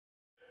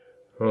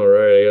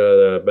Alright, I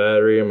got a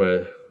battery and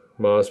my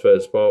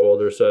Mosfet spot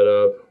welder set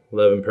up,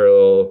 11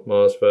 parallel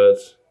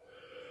Mosfets.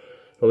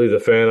 I'll leave the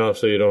fan off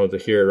so you don't have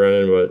to hear it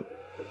running, but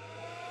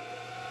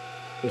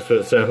that's what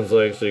it sounds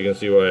like so you can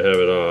see why I have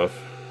it off.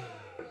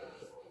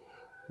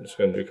 I'm just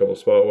going to do a couple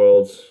spot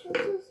welds.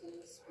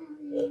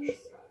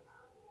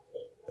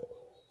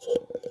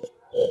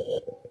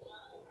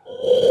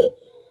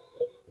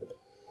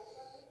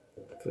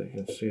 So you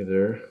can see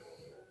there.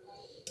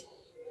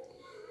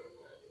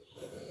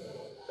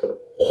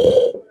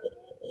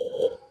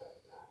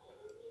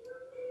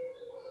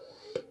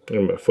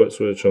 And my foot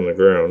switch on the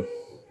ground.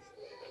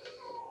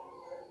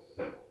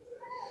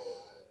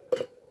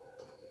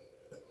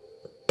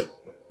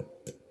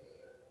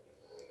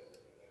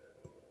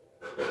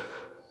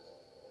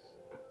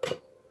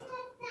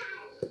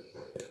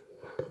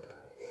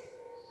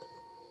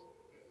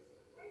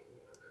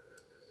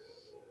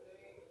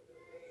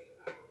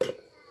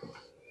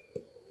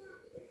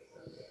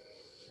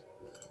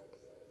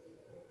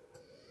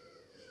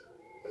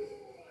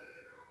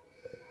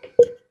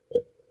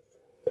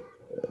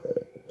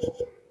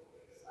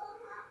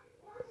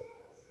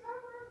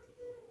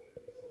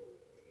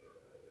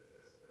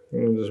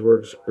 And this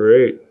works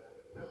great.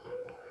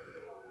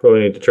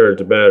 Probably need to charge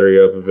the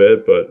battery up a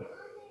bit, but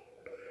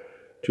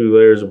 2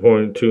 layers of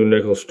 0.2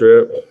 nickel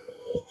strip.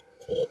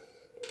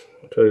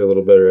 I'll try to get a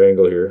little better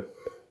angle here.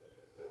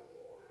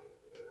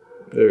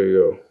 There you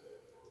go.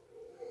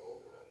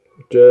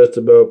 Just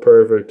about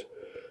perfect.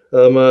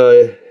 I'm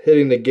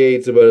hitting the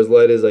gates about as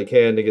light as I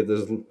can to get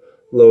this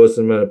lowest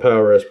amount of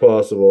power as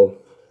possible.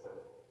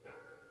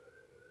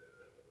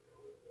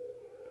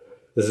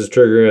 This is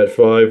triggering at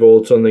 5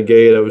 volts on the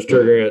gate. I was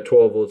triggering at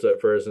 12 volts at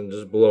first and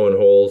just blowing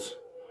holes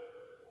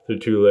through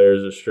 2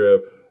 layers of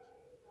strip.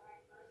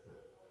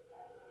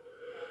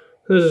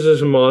 This is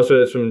just a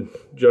MOSFET, some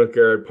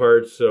junkyard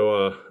parts,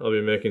 so I'll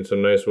be making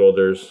some nice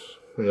welders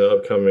in the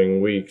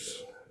upcoming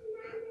weeks.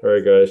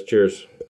 Alright guys, cheers.